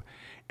up.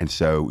 And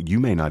so you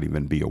may not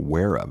even be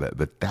aware of it,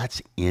 but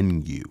that's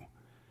in you.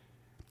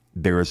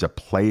 There is a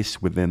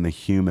place within the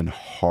human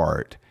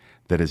heart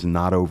that is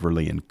not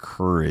overly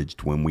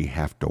encouraged when we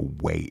have to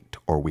wait,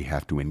 or we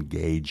have to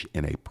engage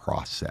in a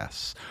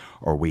process,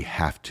 or we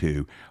have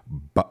to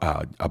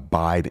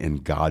abide in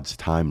God's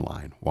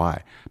timeline.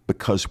 Why?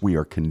 Because we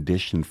are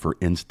conditioned for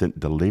instant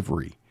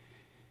delivery.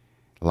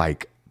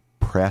 Like,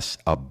 press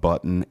a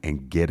button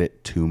and get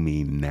it to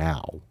me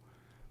now.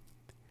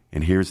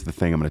 And here's the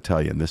thing I'm going to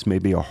tell you, and this may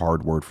be a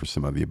hard word for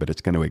some of you, but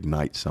it's going to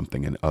ignite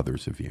something in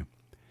others of you.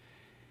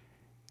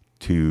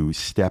 To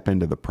step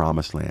into the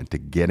promised land, to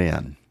get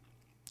in.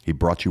 He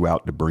brought you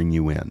out to bring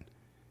you in.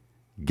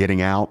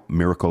 Getting out,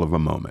 miracle of a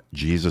moment.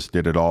 Jesus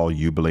did it all.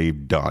 You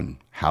believe, done.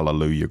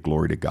 Hallelujah,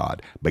 glory to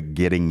God. But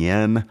getting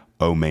in,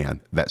 oh man,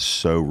 that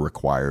so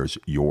requires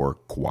your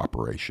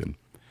cooperation,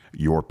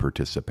 your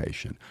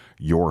participation,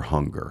 your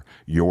hunger,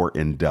 your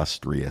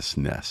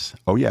industriousness.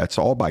 Oh yeah, it's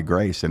all by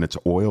grace and it's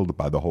oiled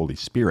by the Holy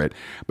Spirit.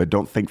 But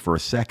don't think for a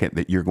second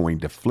that you're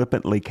going to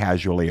flippantly,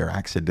 casually, or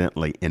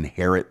accidentally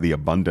inherit the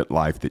abundant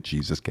life that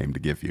Jesus came to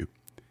give you.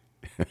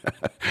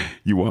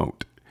 You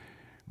won't.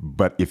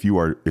 But if you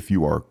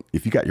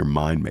got your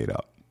mind made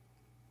up,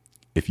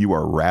 if you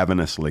are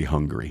ravenously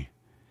hungry,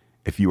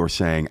 if you are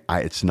saying,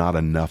 it's not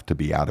enough to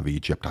be out of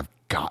Egypt, I've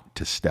got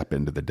to step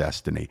into the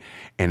destiny.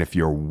 And if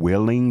you're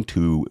willing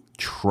to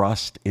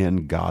trust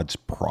in God's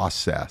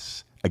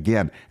process,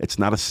 again, it's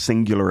not a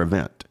singular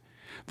event.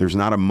 There's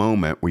not a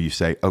moment where you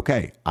say,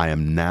 okay, I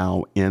am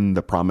now in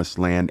the promised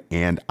land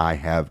and I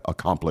have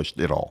accomplished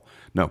it all.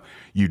 No,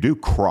 you do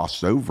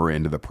cross over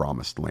into the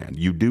promised land.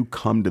 You do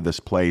come to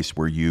this place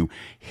where you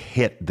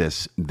hit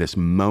this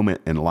moment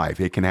in life.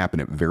 It can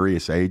happen at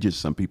various ages.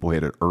 Some people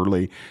hit it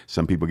early.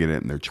 Some people get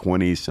it in their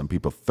 20s. Some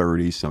people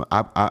 30s. Some,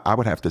 I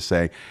would have to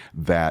say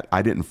that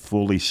I didn't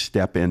fully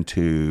step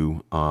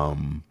into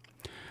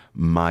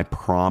my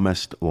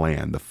promised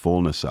land, the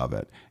fullness of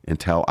it,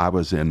 until I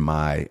was in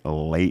my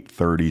late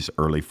 30s,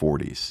 early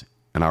 40s.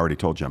 And I already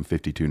told you I'm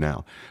 52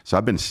 now. So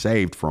I've been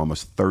saved for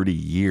almost 30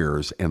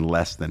 years, and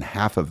less than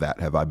half of that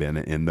have I been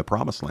in the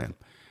promised land.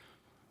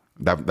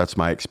 That's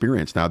my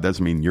experience. Now, it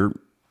doesn't mean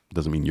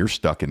you're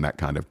stuck in that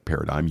kind of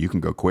paradigm. You can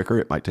go quicker.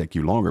 It might take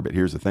you longer. But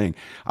here's the thing.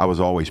 I was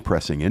always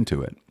pressing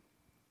into it.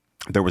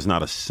 There was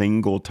not a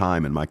single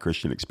time in my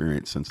Christian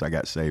experience since I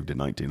got saved in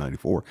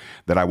 1994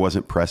 that I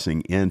wasn't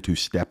pressing in to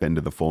step into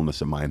the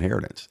fullness of my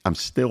inheritance. I'm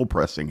still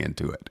pressing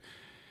into it.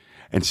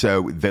 And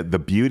so the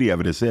beauty of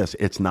it is this: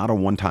 it's not a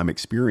one-time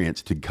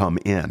experience to come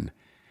in.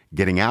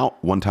 Getting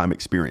out, one-time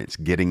experience.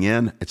 Getting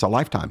in, it's a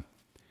lifetime.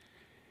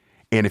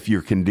 And if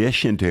you're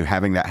conditioned to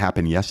having that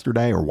happen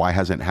yesterday, or why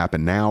hasn't it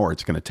happened now, or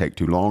it's going to take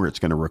too long, or it's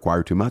going to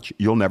require too much,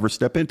 you'll never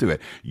step into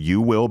it.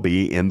 You will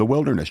be in the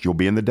wilderness. You'll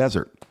be in the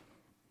desert.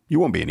 You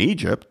won't be in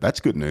Egypt. That's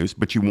good news.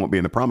 But you won't be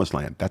in the promised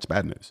land. That's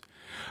bad news.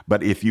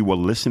 But if you will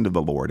listen to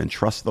the Lord and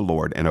trust the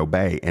Lord and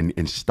obey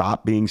and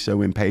stop being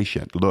so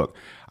impatient, look,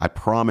 I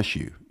promise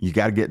you, you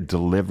got to get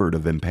delivered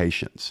of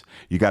impatience.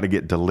 You got to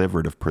get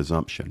delivered of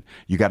presumption.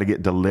 You got to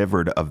get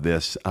delivered of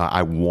this,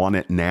 I want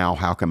it now.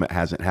 How come it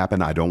hasn't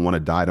happened? I don't want to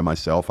die to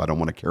myself. I don't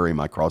want to carry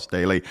my cross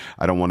daily.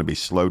 I don't want to be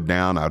slowed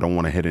down. I don't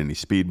want to hit any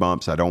speed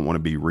bumps. I don't want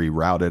to be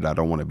rerouted. I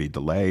don't want to be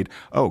delayed.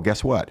 Oh,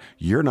 guess what?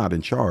 You're not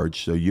in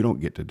charge, so you don't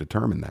get to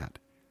determine that.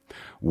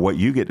 What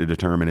you get to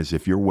determine is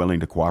if you're willing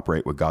to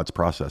cooperate with God's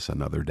process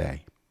another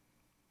day,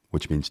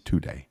 which means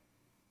today.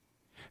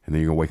 And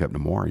then you're going to wake up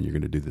tomorrow and you're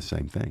going to do the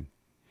same thing.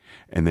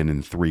 And then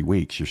in 3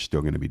 weeks, you're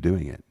still going to be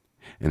doing it.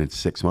 And in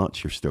 6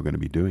 months, you're still going to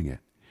be doing it.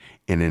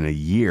 And in a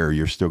year,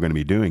 you're still going to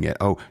be doing it.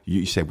 Oh,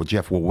 you say, well,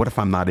 Jeff, well, what if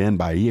I'm not in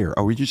by a year?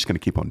 Oh, you're just going to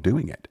keep on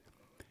doing it.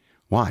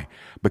 Why?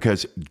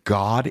 Because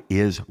God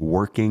is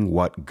working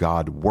what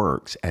God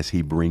works as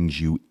he brings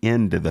you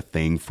into the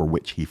thing for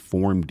which he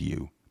formed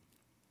you.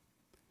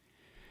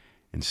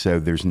 And so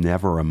there's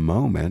never a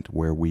moment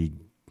where we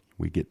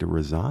get to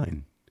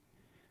resign,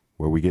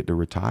 where we get to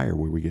retire,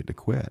 where we get to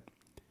quit.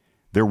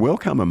 There will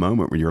come a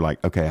moment where you're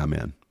like, okay, I'm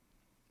in.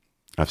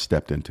 I've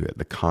stepped into it.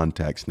 The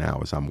context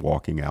now is I'm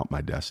walking out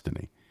my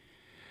destiny.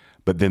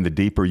 But then the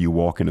deeper you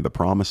walk into the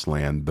promised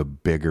land, the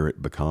bigger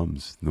it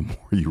becomes. The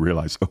more you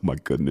realize, oh my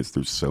goodness,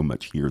 there's so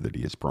much here that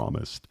he has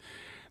promised.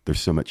 There's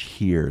so much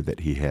here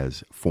that he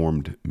has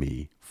formed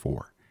me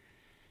for.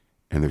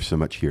 And there's so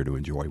much here to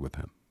enjoy with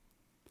him.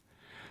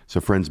 So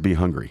friends, be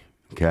hungry,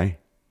 okay?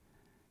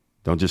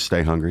 Don't just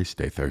stay hungry,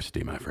 stay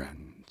thirsty, my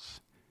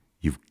friends.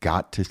 You've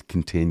got to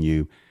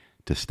continue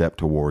to step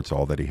towards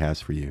all that he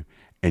has for you.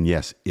 And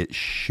yes, it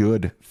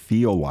should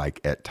feel like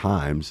at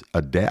times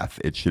a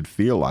death. It should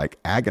feel like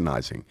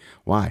agonizing.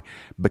 Why?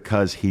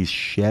 Because he's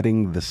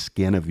shedding the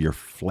skin of your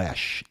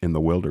flesh in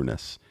the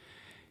wilderness.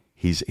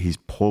 He's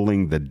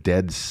pulling the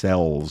dead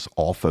cells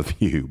off of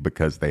you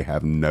because they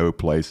have no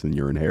place in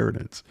your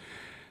inheritance.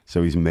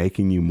 So he's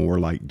making you more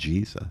like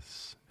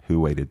Jesus, who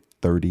waited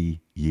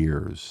 30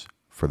 years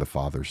for the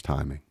Father's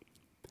timing.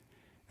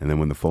 And then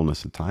when the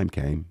fullness of time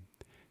came,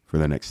 for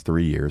the next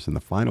 3 years and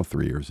the final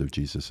 3 years of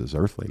Jesus'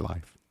 earthly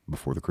life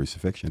before the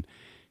crucifixion,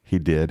 he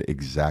did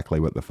exactly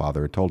what the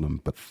Father had told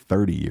him, but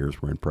 30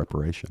 years were in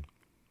preparation.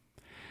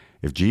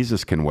 If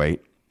Jesus can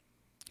wait,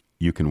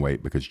 you can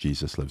wait because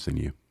Jesus lives in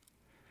you.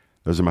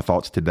 Those are my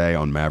thoughts today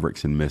on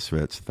Mavericks and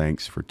Misfits.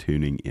 Thanks for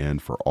tuning in.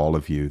 For all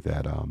of you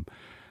that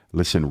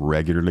listen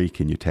regularly,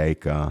 can you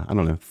take,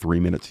 3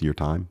 minutes of your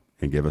time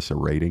and give us a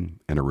rating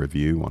and a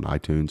review on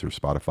iTunes or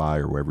Spotify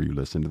or wherever you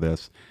listen to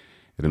this?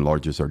 It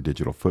enlarges our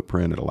digital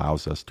footprint. It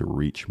allows us to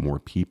reach more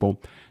people.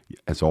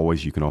 As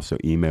always, you can also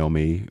email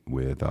me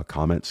with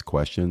comments,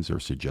 questions, or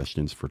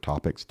suggestions for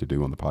topics to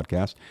do on the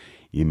podcast.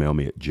 Email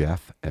me at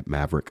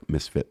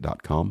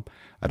jeff@maverickmisfit.com.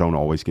 I don't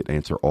always get to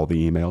answer all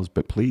the emails,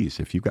 but please,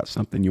 if you've got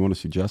something you want to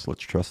suggest,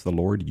 let's trust the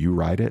Lord. You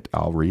write it,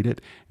 I'll read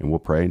it, and we'll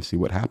pray and see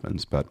what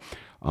happens. But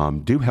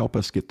do help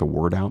us get the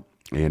word out.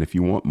 And if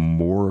you want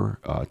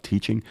more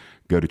teaching,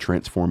 go to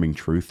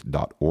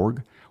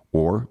transformingtruth.org.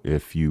 Or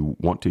if you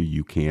want to,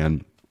 you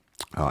can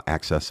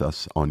access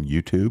us on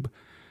YouTube.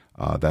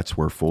 That's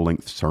where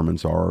full-length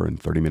sermons are and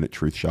 30-minute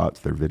truth shots,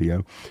 their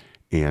video.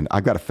 And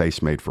I've got a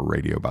face made for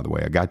radio, by the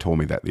way. A guy told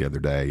me that the other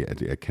day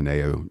at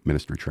Caneo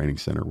Ministry Training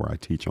Center where I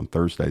teach on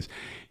Thursdays.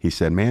 He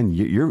said, man,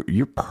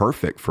 you're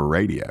perfect for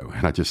radio.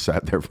 And I just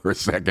sat there for a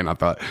second. I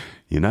thought,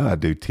 I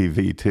do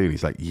TV too. And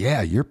he's like,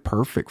 yeah, you're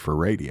perfect for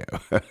radio.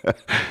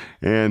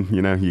 And,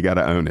 you got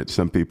to own it.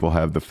 Some people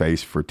have the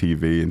face for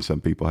TV and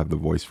some people have the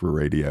voice for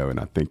radio. And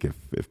I think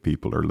if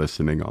people are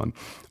listening on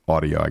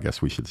audio, I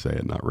guess we should say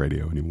it, not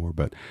radio anymore.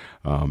 But,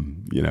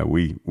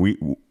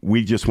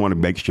 we just want to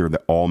make sure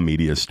that all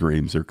media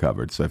streams are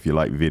covered. So if you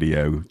like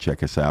video,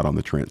 check us out on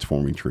the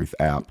Transforming Truth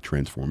app,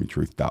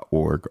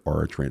 transformingtruth.org, or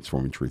our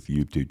Transforming Truth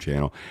YouTube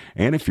channel.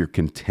 And if you're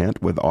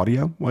content with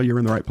audio, well, you're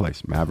in the right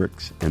place.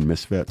 Mavericks and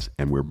Misfits.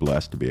 And we're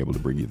blessed to be able to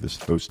bring you this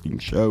hosting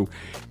show.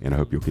 And I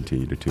hope you'll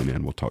continue to tune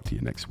in. We'll talk to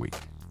you next week.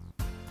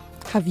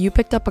 Have you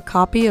picked up a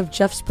copy of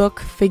Jeff's book,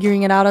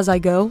 Figuring It Out As I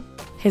Go?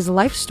 His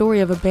life story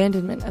of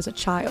abandonment as a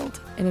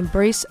child, an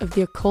embrace of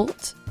the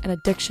occult and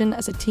addiction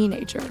as a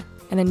teenager,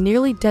 and a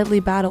nearly deadly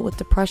battle with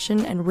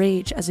depression and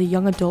rage as a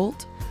young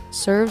adult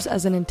serves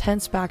as an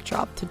intense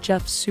backdrop to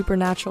Jeff's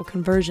supernatural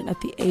conversion at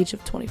the age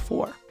of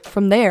 24.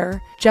 From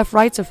there, Jeff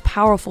writes of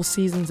powerful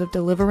seasons of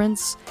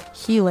deliverance,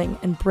 healing,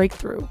 and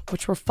breakthrough,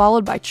 which were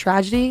followed by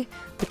tragedy,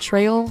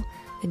 betrayal,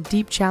 and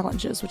deep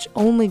challenges which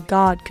only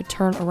God could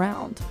turn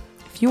around.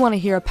 If you want to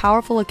hear a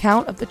powerful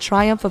account of the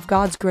triumph of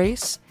God's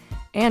grace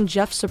and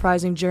Jeff's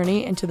surprising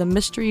journey into the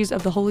mysteries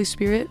of the Holy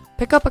Spirit,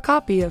 pick up a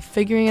copy of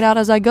Figuring It Out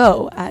As I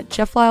Go at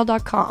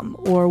jefflyle.com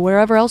or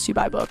wherever else you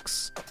buy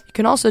books. You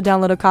can also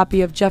download a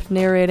copy of Jeff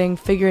narrating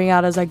Figuring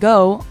Out As I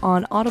Go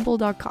on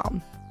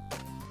audible.com.